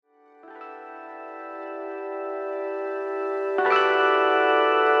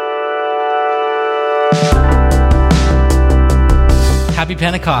Happy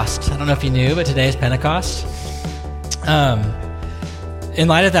Pentecost. I don't know if you knew, but today is Pentecost. In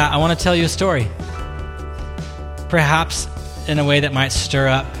light of that, I want to tell you a story. Perhaps in a way that might stir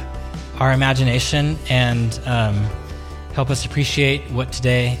up our imagination and help us appreciate what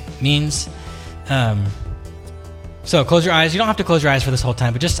today means. So close your eyes. You don't have to close your eyes for this whole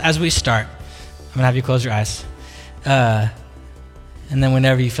time, but just as we start, I'm going to have you close your eyes. And then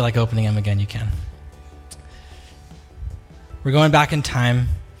whenever you feel like opening them again, you can. We're going back in time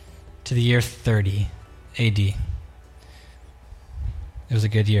to the year 30 AD. It was a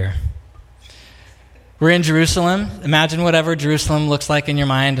good year. We're in Jerusalem. Imagine whatever Jerusalem looks like in your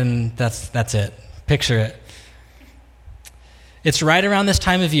mind, and that's it. Picture it. It's right around this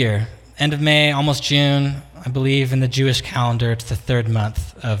time of year, end of May, almost June. I believe in the Jewish calendar, it's the third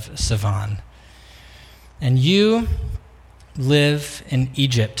month of Sivan. And you live in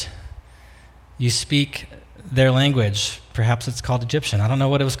Egypt. You speak their language. Perhaps it's called Egyptian. I don't know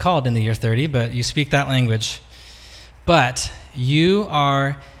what it was called in the year 30, but you speak that language. But you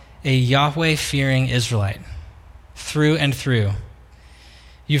are a Yahweh-fearing Israelite, through and through.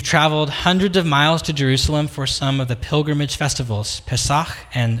 You've traveled hundreds of miles to Jerusalem for some of the pilgrimage festivals, Pesach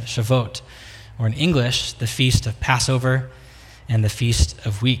and Shavuot, or in English, the Feast of Passover and the Feast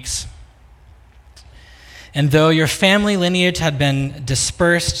of Weeks. And though your family lineage had been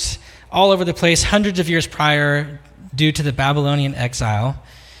dispersed all over the place hundreds of years prior due to the Babylonian exile,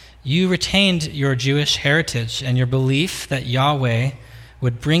 you retained your Jewish heritage and your belief that Yahweh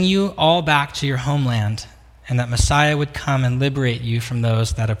would bring you all back to your homeland and that Messiah would come and liberate you from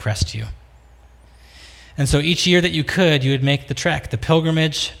those that oppressed you. And so each year that you could, you would make the trek, the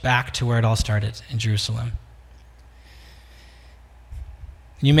pilgrimage back to where it all started, in Jerusalem.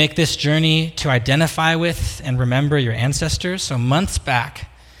 You make this journey to identify with and remember your ancestors. So months back,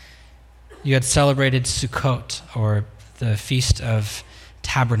 you had celebrated Sukkot, or the Feast of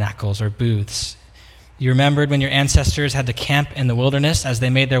Tabernacles or Booths. You remembered when your ancestors had to camp in the wilderness as they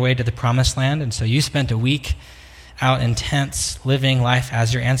made their way to the Promised Land, and so you spent a week out in tents, living life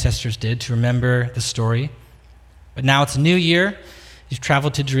as your ancestors did, to remember the story. But now it's a new year. You've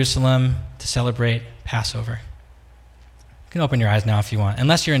traveled to Jerusalem to celebrate Passover. You can open your eyes now if you want.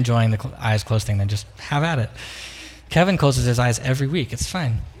 Unless you're enjoying the eyes closed thing, then just have at it. Kevin closes his eyes every week. It's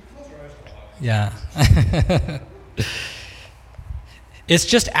fine. Yeah. It's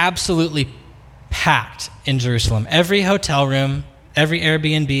just absolutely packed in Jerusalem. Every hotel room, every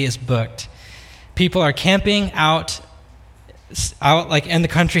Airbnb is booked. People are camping out like in the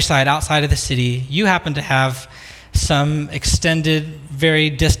countryside outside of the city. You happen to have some extended,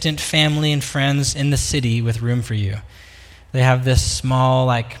 very distant family and friends in the city with room for you. They have this small,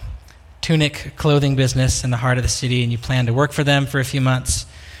 like, tunic clothing business in the heart of the city, and you plan to work for them for a few months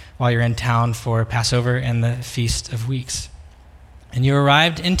while you're in town for Passover and the Feast of Weeks. And you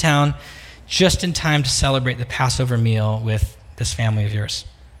arrived in town just in time to celebrate the Passover meal with this family of yours.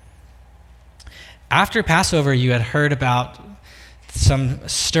 After Passover, you had heard about some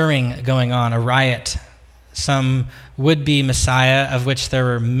stirring going on, a riot, some would-be Messiah, of which there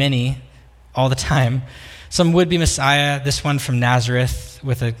were many all the time. Some would-be Messiah, this one from Nazareth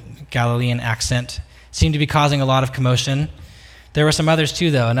with a Galilean accent, seemed to be causing a lot of commotion. There were some others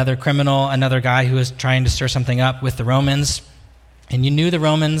too, though, another criminal, another guy who was trying to stir something up with the Romans. And you knew the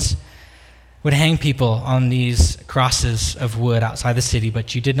Romans would hang people on these crosses of wood outside the city,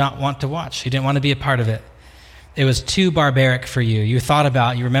 but you did not want to watch. You didn't want to be a part of it. It was too barbaric for you. You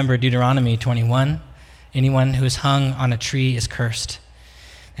remember Deuteronomy 21, anyone who is hung on a tree is cursed.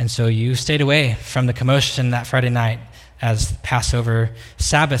 And so you stayed away from the commotion that Friday night as Passover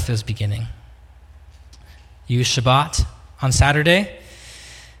Sabbath was beginning. You Shabbat on Saturday,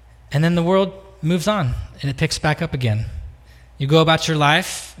 and then the world moves on and it picks back up again. You go about your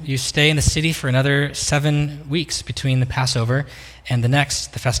life, you stay in the city for another 7 weeks between the Passover and the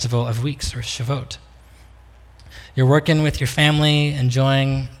Festival of Weeks, or Shavuot. You're working with your family,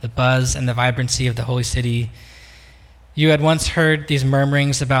 enjoying the buzz and the vibrancy of the holy city. You had once heard these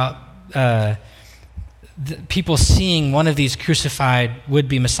murmurings about people seeing one of these crucified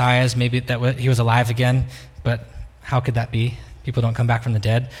would-be messiahs, maybe that he was alive again, but how could that be? People don't come back from the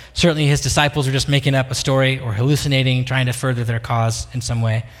dead. Certainly his disciples are just making up a story or hallucinating, trying to further their cause in some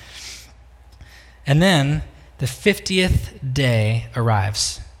way. And then the 50th day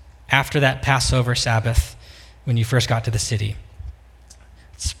arrives after that Passover Sabbath when you first got to the city.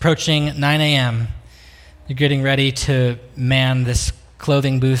 It's approaching 9 a.m. You're getting ready to man this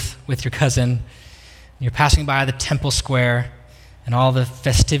clothing booth with your cousin. You're passing by the temple square, and all the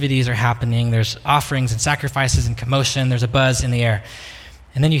festivities are happening. There's offerings and sacrifices and commotion. There's a buzz in the air.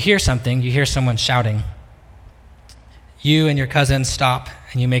 And then you hear something. You hear someone shouting. You and your cousin stop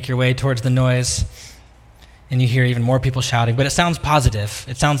and you make your way towards the noise and you hear even more people shouting, but it sounds positive.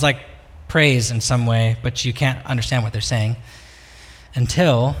 It sounds like praise in some way, but you can't understand what they're saying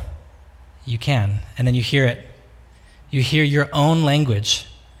until you can. And then you hear it. You hear your own language,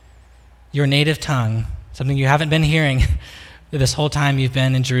 your native tongue, something you haven't been hearing this whole time you've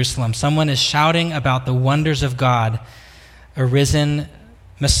been in Jerusalem. Someone is shouting about the wonders of God, a risen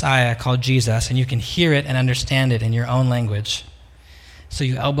Messiah called Jesus, and you can hear it and understand it in your own language. So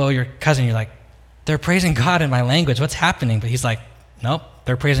you elbow your cousin, you're like, they're praising God in my language. What's happening? But he's like, nope,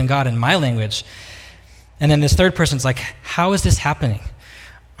 they're praising God in my language. And then this third person's like, how is this happening?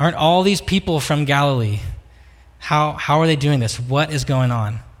 Aren't all these people from Galilee? How are they doing this? What is going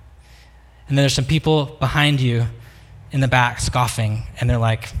on? And then there's some people behind you in the back scoffing, and they're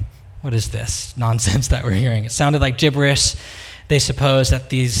like, what is this nonsense that we're hearing? It sounded like gibberish. They suppose that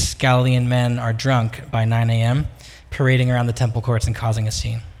these Galilean men are drunk by 9 a.m., parading around the temple courts and causing a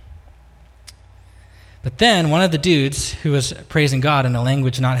scene. But then one of the dudes who was praising God in a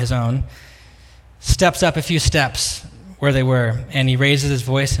language not his own steps up a few steps where they were, and he raises his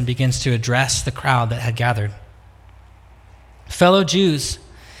voice and begins to address the crowd that had gathered. Fellow Jews,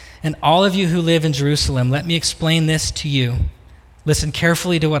 and all of you who live in Jerusalem, let me explain this to you. Listen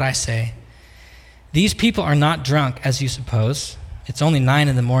carefully to what I say. These people are not drunk, as you suppose. It's only 9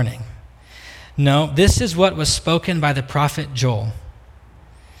 a.m. No, this is what was spoken by the prophet Joel.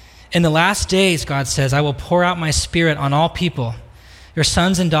 In the last days, God says, I will pour out my spirit on all people. Your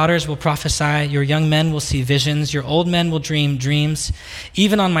sons and daughters will prophesy. Your young men will see visions. Your old men will dream dreams.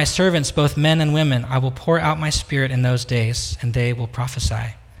 Even on my servants, both men and women, I will pour out my spirit in those days, and they will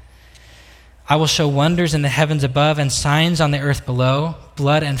prophesy. I will show wonders in the heavens above and signs on the earth below,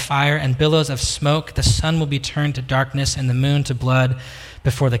 blood and fire and billows of smoke. The sun will be turned to darkness and the moon to blood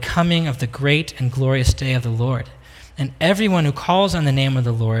before the coming of the great and glorious day of the Lord. And everyone who calls on the name of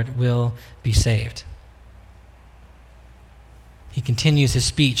the Lord will be saved. He continues his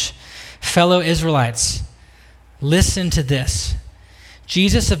speech. Fellow Israelites, listen to this.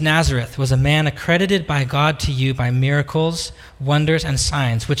 Jesus of Nazareth was a man accredited by God to you by miracles, wonders, and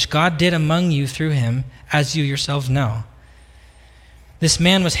signs, which God did among you through him, as you yourselves know. This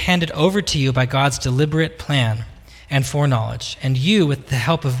man was handed over to you by God's deliberate plan and foreknowledge, and you, with the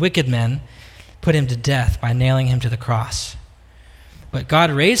help of wicked men, put him to death by nailing him to the cross. But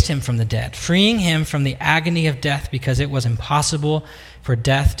God raised him from the dead, freeing him from the agony of death because it was impossible for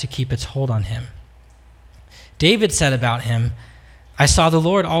death to keep its hold on him. David said about him, I saw the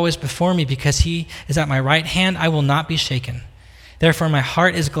Lord always before me because he is at my right hand, I will not be shaken. Therefore my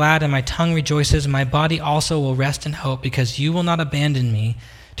heart is glad and my tongue rejoices, and my body also will rest in hope because you will not abandon me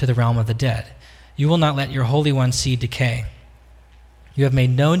to the realm of the dead. You will not let your Holy One see decay. You have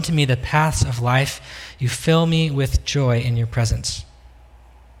made known to me the paths of life. You fill me with joy in your presence.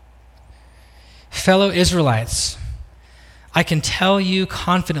 Fellow Israelites, I can tell you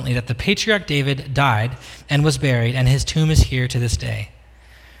confidently that the patriarch David died and was buried, and his tomb is here to this day.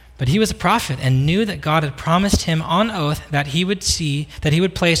 But he was a prophet and knew that God had promised him on oath that he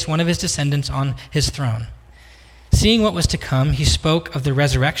would place one of his descendants on his throne. Seeing what was to come, he spoke of the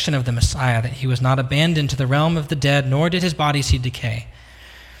resurrection of the Messiah, that he was not abandoned to the realm of the dead, nor did his body see decay.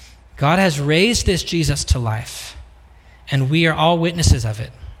 God has raised this Jesus to life, and we are all witnesses of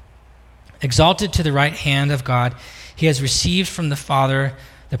it. Exalted to the right hand of God, he has received from the Father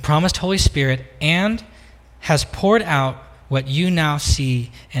the promised Holy Spirit and has poured out what you now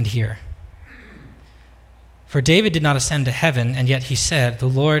see and hear. For David did not ascend to heaven, and yet he said, the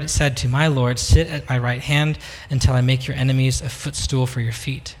Lord said to my Lord, sit at my right hand until I make your enemies a footstool for your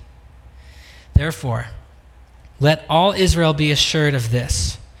feet. Therefore, let all Israel be assured of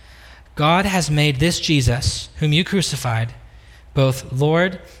this. God has made this Jesus, whom you crucified, both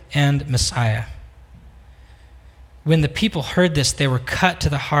Lord and Messiah. When the people heard this, they were cut to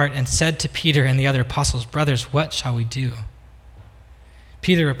the heart and said to Peter and the other apostles, brothers, what shall we do?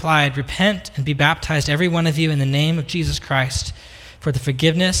 Peter replied, repent and be baptized, every one of you, in the name of Jesus Christ, for the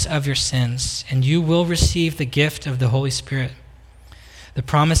forgiveness of your sins, and you will receive the gift of the Holy Spirit. The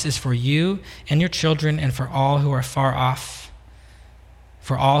promise is for you and your children and for all who are far off,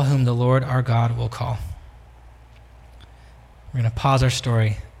 for all whom the Lord our God will call. We're going to pause our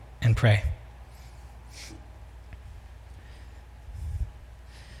story and pray.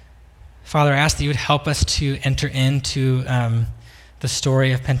 Father, I ask that you would help us to enter into the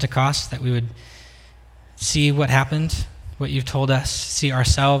story of Pentecost, that we would see what happened, what you've told us, see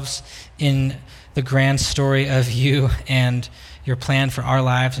ourselves in the grand story of you and your plan for our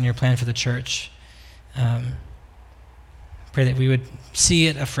lives and your plan for the church. Pray that we would see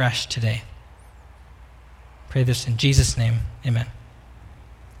it afresh today. Pray this in Jesus' name. Amen.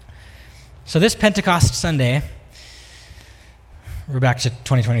 So this Pentecost Sunday, we're back to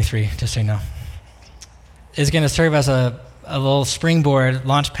 2023, just so you know, is going to serve as a little springboard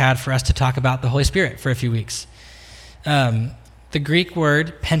launch pad for us to talk about the Holy Spirit for a few weeks. The Greek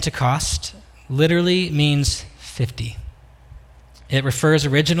word Pentecost literally means 50. It refers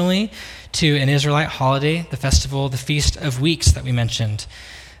originally to an Israelite holiday, the festival, the Feast of Weeks that we mentioned.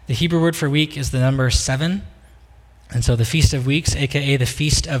 The Hebrew word for week is the number 7. And so the Feast of Weeks, aka the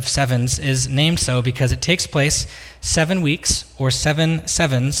Feast of Sevens, is named so because it takes place 7 weeks or 7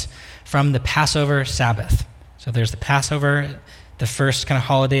 sevens from the Passover Sabbath. So there's the Passover, the first kind of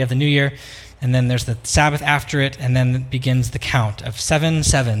holiday of the new year, and then there's the Sabbath after it, and then begins the count of 7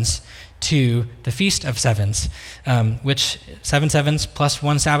 sevens to the Feast of Sevens, which 7 sevens plus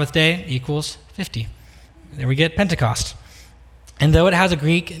 1 Sabbath day equals 50. There we get Pentecost. And though it has a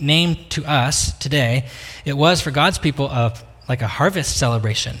Greek name to us today, it was for God's people like a harvest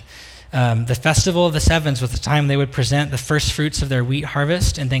celebration. The Festival of the Sevens was the time they would present the first fruits of their wheat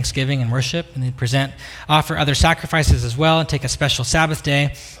harvest in thanksgiving and worship, and they'd offer other sacrifices as well, and take a special Sabbath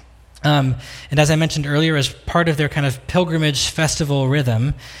day. And as I mentioned earlier, as part of their kind of pilgrimage festival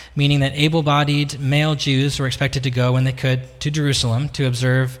rhythm, meaning that able-bodied male Jews were expected to go when they could to Jerusalem to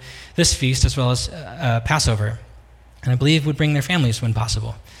observe this feast as well as Passover, and I believe would bring their families when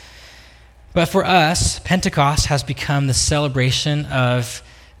possible. But for us, Pentecost has become the celebration of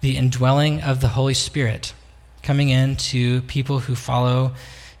the indwelling of the Holy Spirit coming into people who follow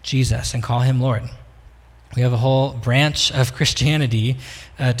Jesus and call him Lord. We have a whole branch of Christianity,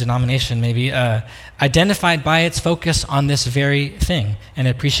 denomination maybe, identified by its focus on this very thing and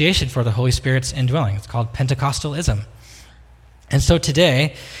appreciation for the Holy Spirit's indwelling. It's called Pentecostalism. And so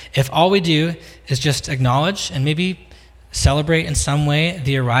today, if all we do is just acknowledge and maybe celebrate in some way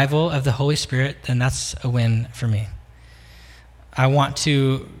the arrival of the Holy Spirit, then that's a win for me. I want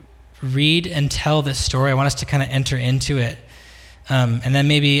to read and tell this story. I want us to kind of enter into it, and then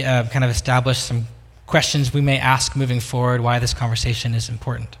maybe kind of establish some questions we may ask moving forward, why this conversation is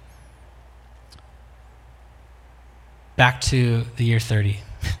important. Back to the year 30.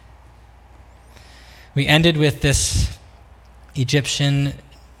 We ended with this Egyptian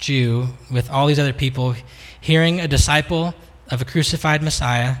Jew with all these other people hearing a disciple of a crucified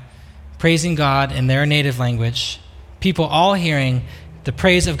Messiah praising God in their native language, people all hearing the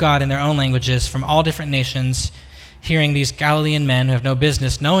praise of God in their own languages from all different nations, hearing these Galilean men who have no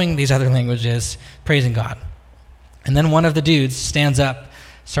business knowing these other languages praising God. And then one of the dudes stands up,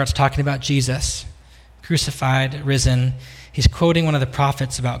 starts talking about Jesus, crucified, risen. He's quoting one of the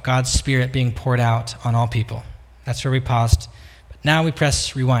prophets about God's Spirit being poured out on all people. That's where we paused. But now we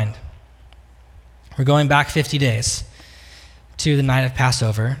press rewind. We're going back 50 days to the night of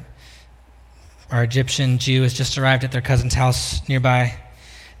Passover. Our Egyptian Jew has just arrived at their cousin's house nearby.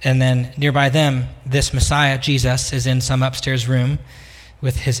 And then nearby them, this Messiah, Jesus, is in some upstairs room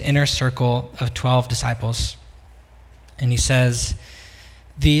with his inner circle of 12 disciples. And he says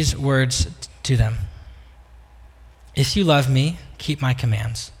these words to them: "If you love me, keep my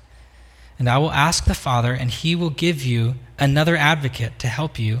commands. And I will ask the Father, and he will give you another advocate to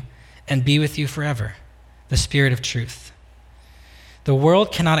help you and be with you forever, the Spirit of truth. The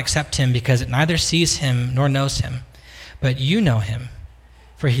world cannot accept him because it neither sees him nor knows him, but you know him,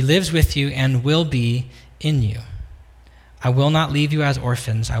 for he lives with you and will be in you. I will not leave you as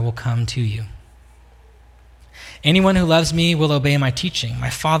orphans, I will come to you. Anyone who loves me will obey my teaching. My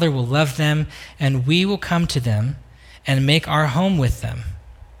Father will love them, and we will come to them and make our home with them.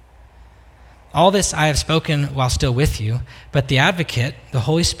 All this I have spoken while still with you, but the Advocate, the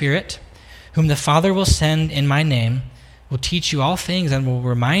Holy Spirit, whom the Father will send in my name, will teach you all things and will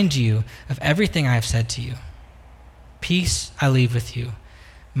remind you of everything I have said to you. Peace I leave with you.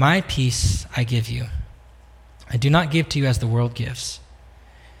 My peace I give you. I do not give to you as the world gives.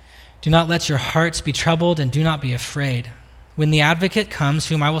 Do not let your hearts be troubled and do not be afraid. When the Advocate comes,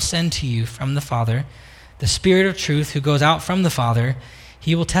 whom I will send to you from the Father, the Spirit of truth who goes out from the Father,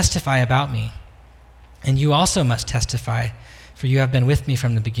 he will testify about me. And you also must testify, for you have been with me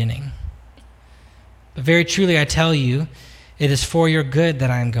from the beginning. But very truly I tell you, it is for your good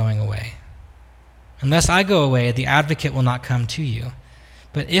that I am going away. Unless I go away, the Advocate will not come to you.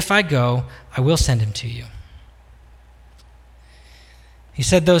 But if I go, I will send him to you." He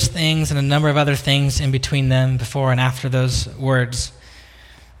said those things and a number of other things in between them, before and after those words.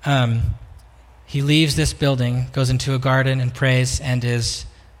 He leaves this building, goes into a garden and prays, and is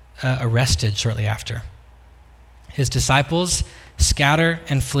arrested shortly after. His disciples scatter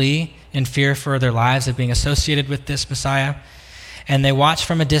and flee in fear for their lives of being associated with this Messiah. and they watch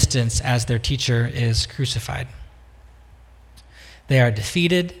from a distance as their teacher is crucified. They are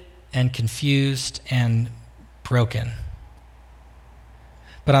defeated and confused and broken.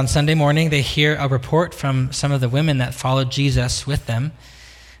 But on Sunday morning, they hear a report from some of the women that followed Jesus with them.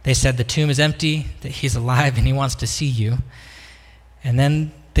 They said the tomb is empty, that he's alive, and he wants to see you. And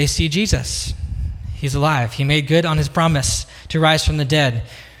then they see Jesus. He's alive. He made good on his promise to rise from the dead.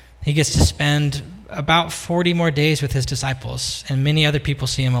 He gets to spend about 40 more days with his disciples, and many other people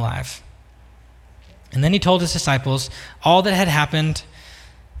see him alive. And then he told his disciples all that had happened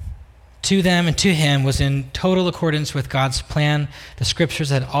to them and to him was in total accordance with God's plan. The scriptures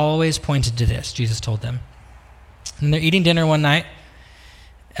had always pointed to this, Jesus told them. And they're eating dinner one night,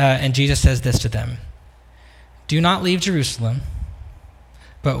 and Jesus says this to them: "Do not leave Jerusalem,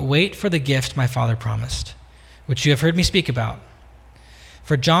 but wait for the gift my Father promised, which you have heard me speak about.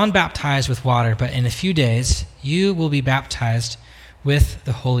 For John baptized with water, but in a few days you will be baptized with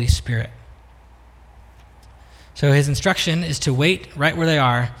the Holy Spirit." So his instruction is to wait right where they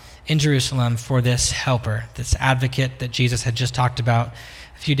are in Jerusalem for this helper, this advocate that Jesus had just talked about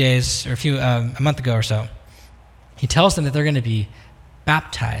a month ago or so. He tells them that they're going to be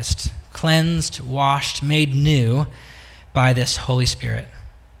baptized, cleansed, washed, made new by this Holy Spirit.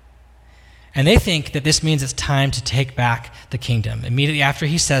 And they think that this means it's time to take back the kingdom. Immediately after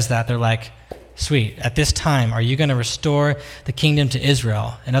he says that, they're like, sweet, at this time, are you going to restore the kingdom to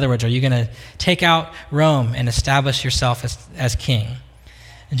Israel? In other words, are you going to take out Rome and establish yourself as king?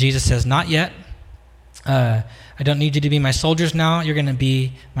 And Jesus says, not yet. I don't need you to be my soldiers now. You're going to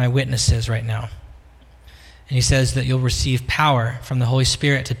be my witnesses right now. And he says that you'll receive power from the Holy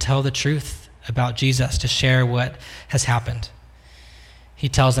Spirit to tell the truth about Jesus, to share what has happened. He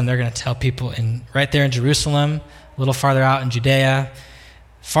tells them they're going to tell people right there in Jerusalem, a little farther out in Judea,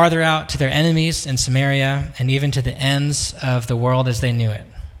 farther out to their enemies in Samaria, and even to the ends of the world as they knew it.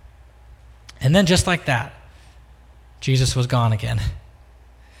 And then just like that, Jesus was gone again,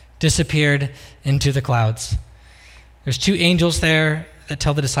 disappeared into the clouds. There's two angels there that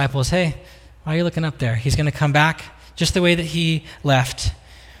tell the disciples, hey, why are you looking up there? He's going to come back just the way that he left.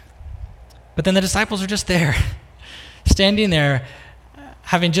 But then the disciples are just there, standing there,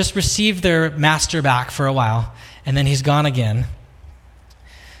 having just received their master back for a while, and then he's gone again.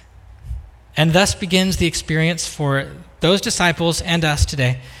 And thus begins the experience for those disciples and us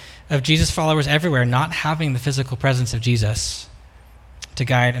today of Jesus followers everywhere not having the physical presence of Jesus to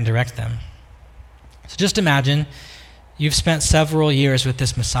guide and direct them. So just imagine you've spent several years with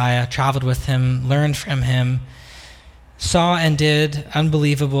this Messiah, traveled with him, learned from him, saw and did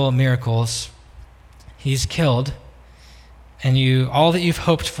unbelievable miracles. He's killed, and all that you've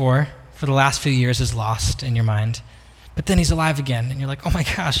hoped for the last few years is lost in your mind. But then he's alive again, and you're like, oh my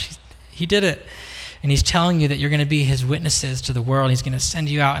gosh, he did it. And he's telling you that you're going to be his witnesses to the world. He's going to send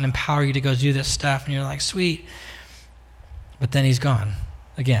you out and empower you to go do this stuff. And you're like, sweet. But then he's gone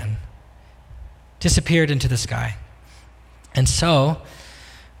again, disappeared into the sky. And so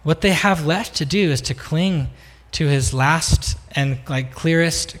what they have left to do is to cling to his last and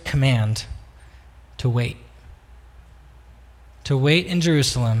clearest command, to wait. To wait in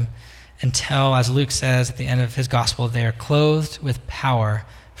Jerusalem until, as Luke says at the end of his gospel, they are clothed with power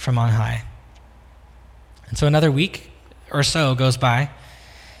from on high. And so another week or so goes by.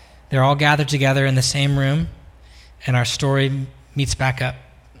 They're all gathered together in the same room, and our story meets back up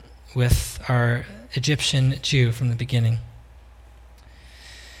with our Egyptian Jew from the beginning.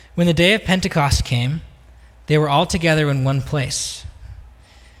 When the day of Pentecost came, they were all together in one place.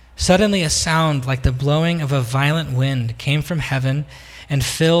 Suddenly a sound like the blowing of a violent wind came from heaven and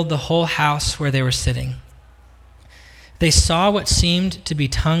filled the whole house where they were sitting. They saw what seemed to be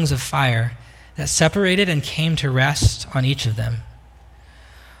tongues of fire that separated and came to rest on each of them.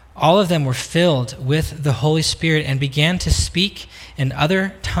 All of them were filled with the Holy Spirit and began to speak in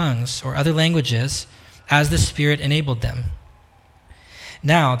other tongues or other languages as the Spirit enabled them.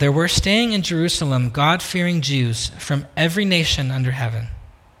 Now there were staying in Jerusalem God-fearing Jews from every nation under heaven.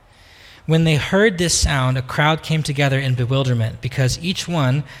 When they heard this sound, a crowd came together in bewilderment because each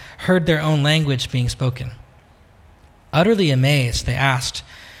one heard their own language being spoken. Utterly amazed, they asked,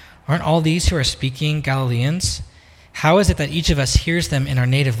 aren't all these who are speaking Galileans? How is it that each of us hears them in our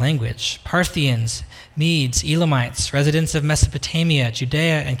native language? Parthians, Medes, Elamites, residents of Mesopotamia,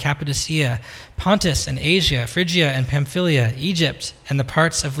 Judea and Cappadocia, Pontus and Asia, Phrygia and Pamphylia, Egypt and the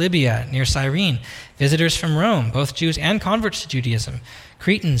parts of Libya near Cyrene, visitors from Rome, both Jews and converts to Judaism,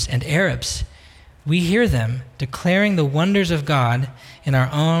 Cretans and Arabs. We hear them declaring the wonders of God in our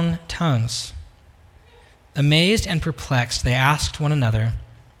own tongues. Amazed and perplexed, they asked one another,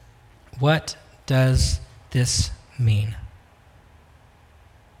 what does this mean?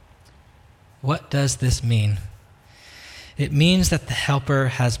 What does this mean? It means that the Helper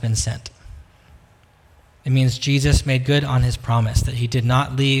has been sent. It means Jesus made good on his promise that he did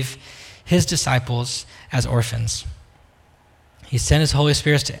not leave his disciples as orphans. He sent his Holy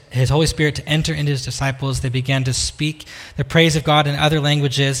Spirit to enter into his disciples. They began to speak the praise of God in other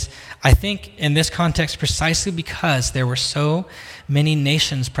languages. I think in this context, precisely because there were so many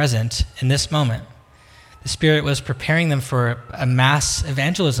nations present in this moment, the Spirit was preparing them for a mass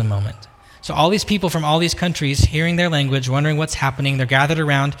evangelism moment. So all these people from all these countries hearing their language, wondering what's happening, they're gathered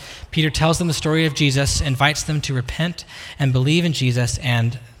around. Peter tells them the story of Jesus, invites them to repent and believe in Jesus,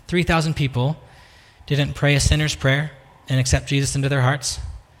 and 3,000 people didn't pray a sinner's prayer and accept Jesus into their hearts.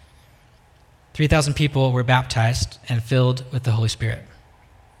 3,000 people were baptized and filled with the Holy Spirit.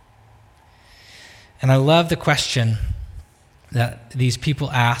 And I love the question that these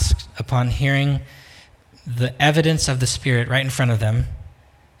people asked upon hearing the evidence of the Spirit right in front of them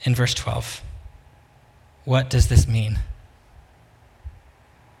in verse 12. What does this mean?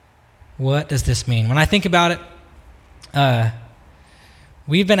 What does this mean? When I think about it,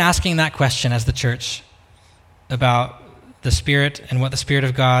 we've been asking that question as the church about the Spirit and what the Spirit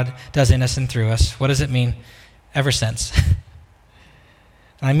of God does in us and through us. What does it mean? Ever since.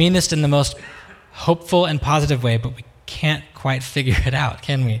 And I mean this in the most hopeful and positive way, but we can't quite figure it out,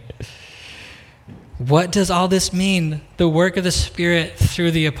 can we? What does all this mean? The work of the Spirit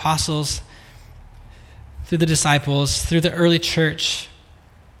through the apostles, through the disciples, through the early church,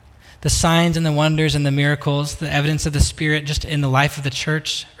 the signs and the wonders and the miracles, the evidence of the Spirit just in the life of the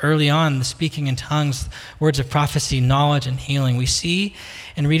church early on, the speaking in tongues, words of prophecy, knowledge, and healing. We see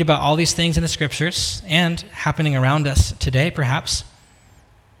and read about all these things in the scriptures and happening around us today, perhaps.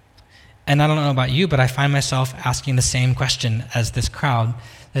 And I don't know about you, but I find myself asking the same question as this crowd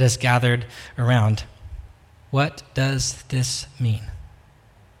that has gathered around. What does this mean?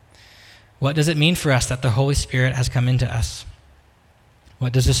 What does it mean for us that the Holy Spirit has come into us?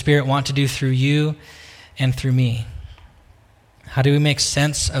 What does the Spirit want to do through you and through me? How do we make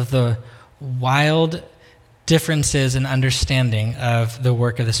sense of the wild differences in understanding of the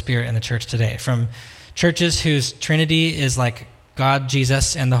work of the Spirit in the church today? From churches whose Trinity is like God,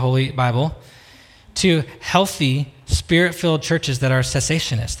 Jesus, and the Holy Bible, to healthy, Spirit-filled churches that are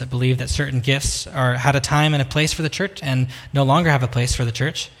cessationists, that believe that certain gifts had a time and a place for the church and no longer have a place for the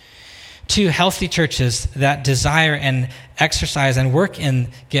church, to healthy churches that desire and exercise and work in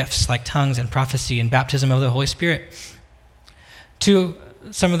gifts like tongues and prophecy and baptism of the Holy Spirit, to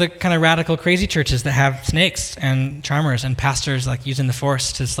some of the kind of radical, crazy churches that have snakes and charmers and pastors like using the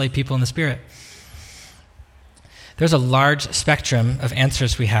force to slay people in the Spirit. There's a large spectrum of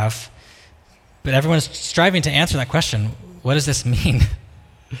answers we have, but everyone's striving to answer that question. What does this mean?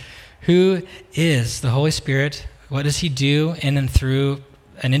 Who is the Holy Spirit? What does he do in and through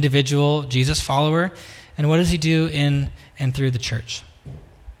an individual Jesus follower? And what does he do in and through the church?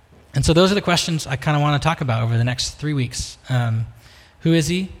 And so those are the questions I kind of want to talk about over the next 3 weeks. Who is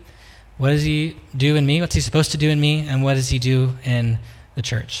he? What does he do in me? What's he supposed to do in me? And what does he do in the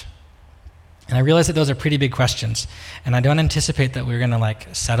church? And I realize that those are pretty big questions, and I don't anticipate that we're going to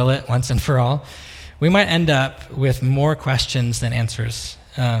settle it once and for all. We might end up with more questions than answers,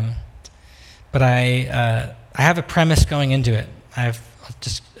 but I have a premise going into it. I'll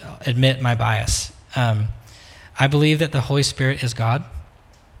just admit my bias. I believe that the Holy Spirit is God,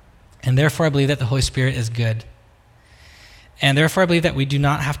 and therefore I believe that the Holy Spirit is good. And therefore I believe that we do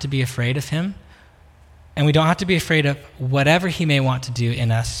not have to be afraid of him, and we don't have to be afraid of whatever he may want to do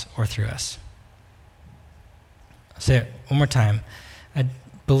in us or through us. I'll say it one more time. I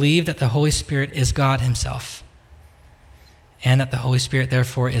believe that the Holy Spirit is God himself, and that the Holy Spirit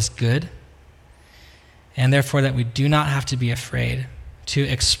therefore is good, and therefore that we do not have to be afraid to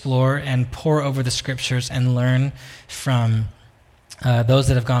explore and pore over the scriptures and learn from those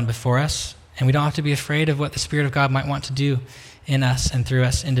that have gone before us. And we don't have to be afraid of what the Spirit of God might want to do in us and through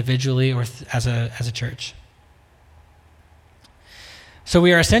us individually or as a church. So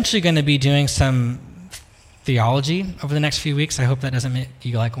we are essentially going to be doing some theology over the next few weeks. I hope that doesn't make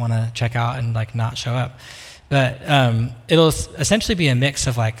you want to check out and not show up. But it'll essentially be a mix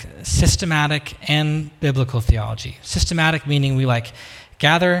of systematic and biblical theology. Systematic meaning we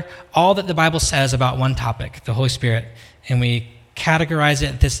gather all that the Bible says about one topic, the Holy Spirit, and we categorize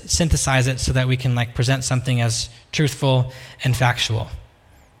it, synthesize it so that we can present something as truthful and factual.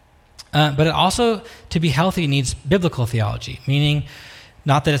 But it also, to be healthy, needs biblical theology, meaning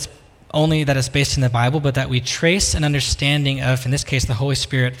not that it's only that it's based in the Bible, but that we trace an understanding of, in this case, the Holy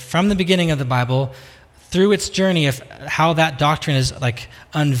Spirit from the beginning of the Bible through its journey of how that doctrine is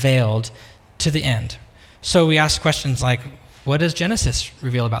unveiled to the end. So we ask questions like, what does Genesis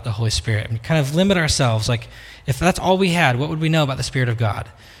reveal about the Holy Spirit? And we kind of limit ourselves. Like, if that's all we had, what would we know about the Spirit of God?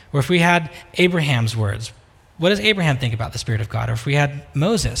 Or if we had Abraham's words, what does Abraham think about the Spirit of God? Or if we had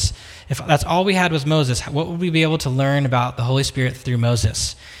Moses, if that's all we had was Moses, what would we be able to learn about the Holy Spirit through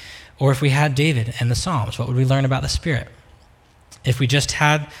Moses? Or if we had David and the Psalms, what would we learn about the Spirit? If we just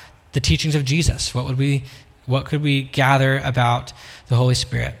had the teachings of Jesus, what could we gather about the Holy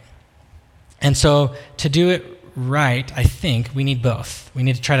Spirit? And so to do it right, I think we need both. We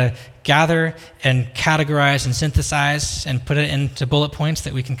need to try to gather and categorize and synthesize and put it into bullet points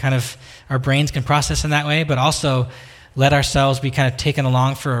that we can our brains can process in that way, but also let ourselves be kind of taken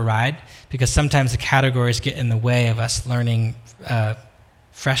along for a ride, because sometimes the categories get in the way of us learning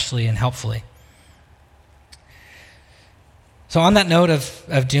freshly and helpfully. So on that note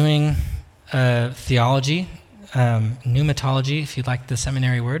of doing theology, pneumatology, if you'd like the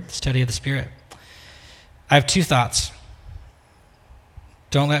seminary word, study of the Spirit, I have two thoughts.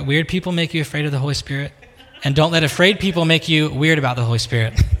 Don't let weird people make you afraid of the Holy Spirit, and don't let afraid people make you weird about the Holy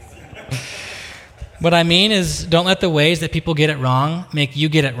Spirit. What I mean is, don't let the ways that people get it wrong make you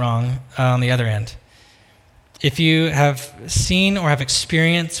get it wrong on the other end. If you have seen or have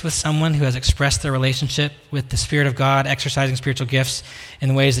experience with someone who has expressed their relationship with the Spirit of God, exercising spiritual gifts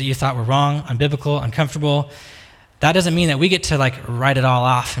in ways that you thought were wrong, unbiblical, uncomfortable, that doesn't mean that we get to write it all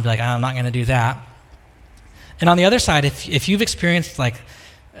off and be like, I'm not going to do that. And on the other side, if you've experienced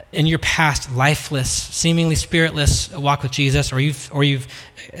in your past lifeless, seemingly spiritless walk with Jesus, or you've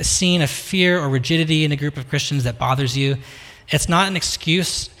seen a fear or rigidity in a group of Christians that bothers you, it's not an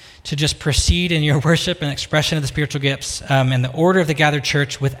excuse to just proceed in your worship and expression of the spiritual gifts and the order of the gathered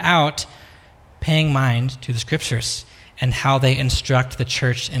church without paying mind to the scriptures and how they instruct the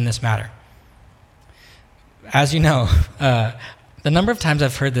church in this matter. As you know, the number of times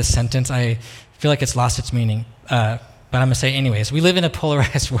I've heard this sentence, I feel like it's lost its meaning, but I'm going to say it anyways. We live in a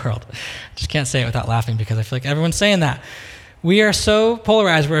polarized world. I just can't say it without laughing, because I feel like everyone's saying that. We are so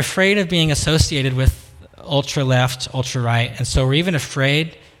polarized, we're afraid of being associated with ultra-left, ultra-right, and so we're even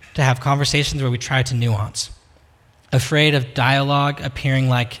afraid to have conversations where we try to nuance, afraid of dialogue appearing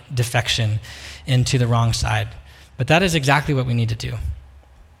like defection into the wrong side. But that is exactly what we need to do.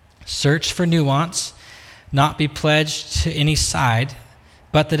 Search for nuance, not be pledged to any side,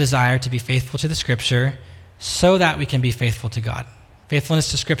 but the desire to be faithful to the Scripture so that we can be faithful to God.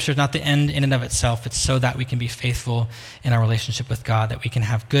 Faithfulness to Scripture is not the end in and of itself. It's so that we can be faithful in our relationship with God, that we can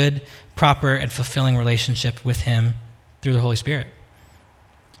have good, proper, and fulfilling relationship with Him through the Holy Spirit.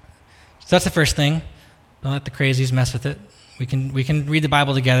 So that's the first thing. Don't let the crazies mess with it. We can read the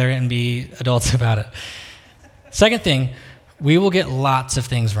Bible together and be adults about it. Second thing, we will get lots of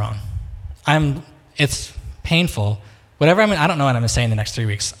things wrong. It's painful. I don't know what I'm going to say in the next 3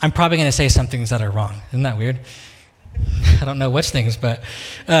 weeks. I'm probably going to say some things that are wrong. Isn't that weird? I don't know which things, but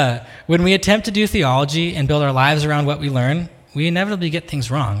when we attempt to do theology and build our lives around what we learn, we inevitably get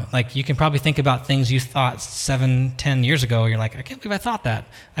things wrong. You can probably think about things you thought 7-10 years ago. You're like, I can't believe I thought that.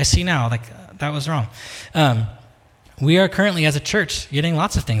 I see now, that was wrong. We are currently, as a church, getting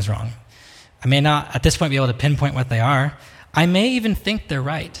lots of things wrong. I may not, at this point, be able to pinpoint what they are. I may even think they're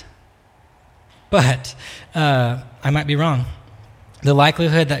right. But I might be wrong. The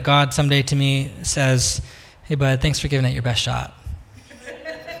likelihood that God someday to me says, hey, bud, thanks for giving it your best shot.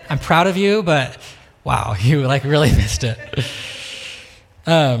 I'm proud of you, but wow, you really missed it.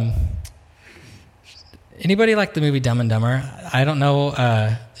 Anybody like the movie Dumb and Dumber? I don't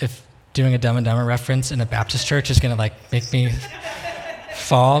know if doing a Dumb and Dumber reference in a Baptist church is going to make me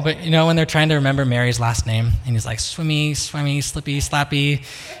fall, but when they're trying to remember Mary's last name, and he's like, swimmy, swimmy, slippy, slappy.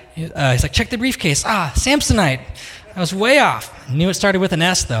 He's like, check the briefcase. Samsonite. I was way off. I knew it started with an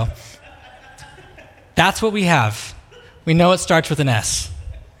S, though. That's what we have. We know it starts with an S.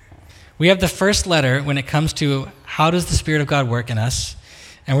 We have the first letter when it comes to how does the Spirit of God work in us,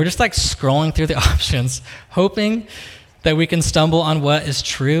 and we're just scrolling through the options, hoping that we can stumble on what is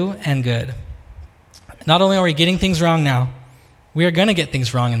true and good. Not only are we getting things wrong now, we are going to get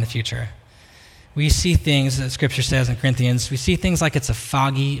things wrong in the future. We see things, that Scripture says in Corinthians, we see things like it's a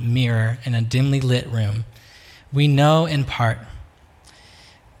foggy mirror in a dimly lit room. We know in part.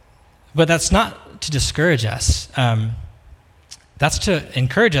 But that's not to discourage us. That's to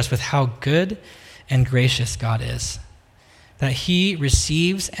encourage us with how good and gracious God is. That He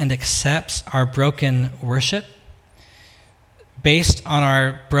receives and accepts our broken worship based on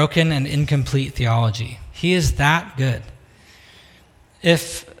our broken and incomplete theology. He is that good.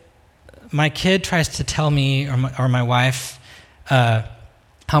 If my kid tries to tell me or my wife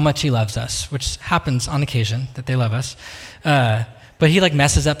how much he loves us, which happens on occasion that they love us, but he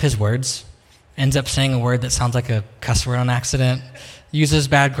messes up his words ends up saying a word that sounds like a cuss word on accident, uses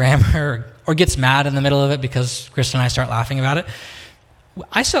bad grammar, or gets mad in the middle of it because Krista and I start laughing about it,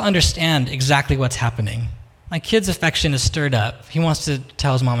 I still understand exactly what's happening. My kid's affection is stirred up. He wants to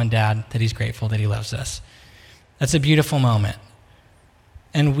tell his mom and dad that he's grateful that he loves us. That's a beautiful moment.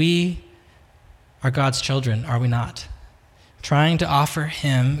 And we are God's children, are we not? Trying to offer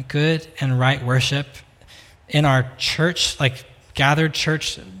him good and right worship in our church, like gathered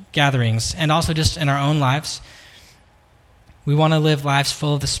church gatherings, and also just in our own lives. We want to live lives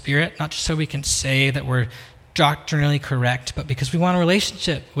full of the Spirit, not just so we can say that we're doctrinally correct, but because we want a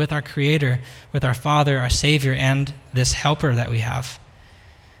relationship with our Creator, with our Father, our Savior, and this helper that we have.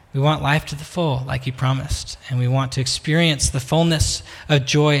 We want life to the full, like he promised, and we want to experience the fullness of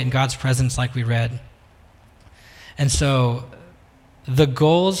joy in God's presence, like we read. And so the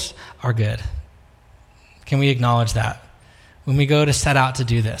goals are good. Can we acknowledge that? When we go to set out to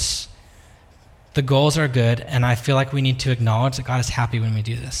do this, the goals are good, and I feel like we need to acknowledge that God is happy when we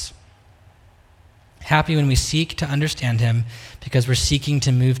do this. Happy when we seek to understand him because we're seeking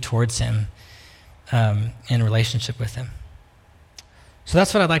to move towards him in relationship with him. So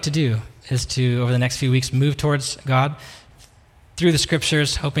that's what I'd like to do, is to, over the next few weeks, move towards God through the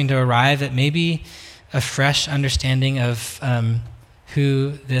scriptures, hoping to arrive at maybe a fresh understanding of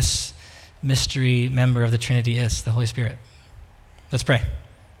who this mystery member of the Trinity is, the Holy Spirit. Let's pray.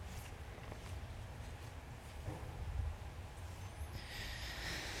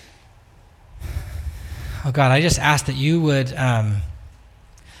 Oh God, I just ask that you would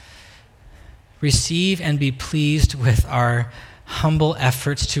receive and be pleased with our humble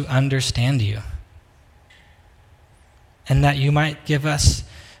efforts to understand you, and that you might give us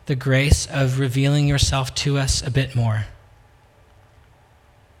the grace of revealing yourself to us a bit more.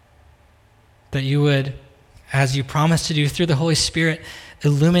 That you would, as you promised to do through the Holy Spirit,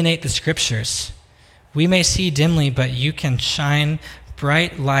 illuminate the scriptures. We may see dimly, but you can shine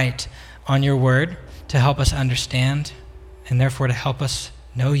bright light on your word to help us understand, and therefore to help us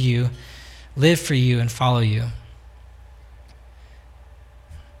know you, live for you, and follow you.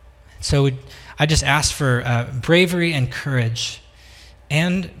 So I just ask for bravery and courage,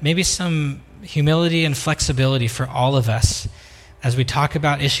 and maybe some humility and flexibility for all of us as we talk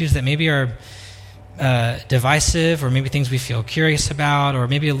about issues that maybe are divisive, or maybe things we feel curious about, or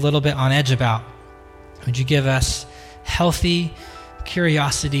maybe a little bit on edge about. Would you give us healthy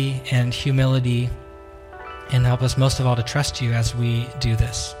curiosity and humility, and help us most of all to trust you as we do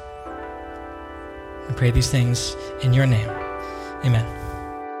this. I pray these things in your name. Amen.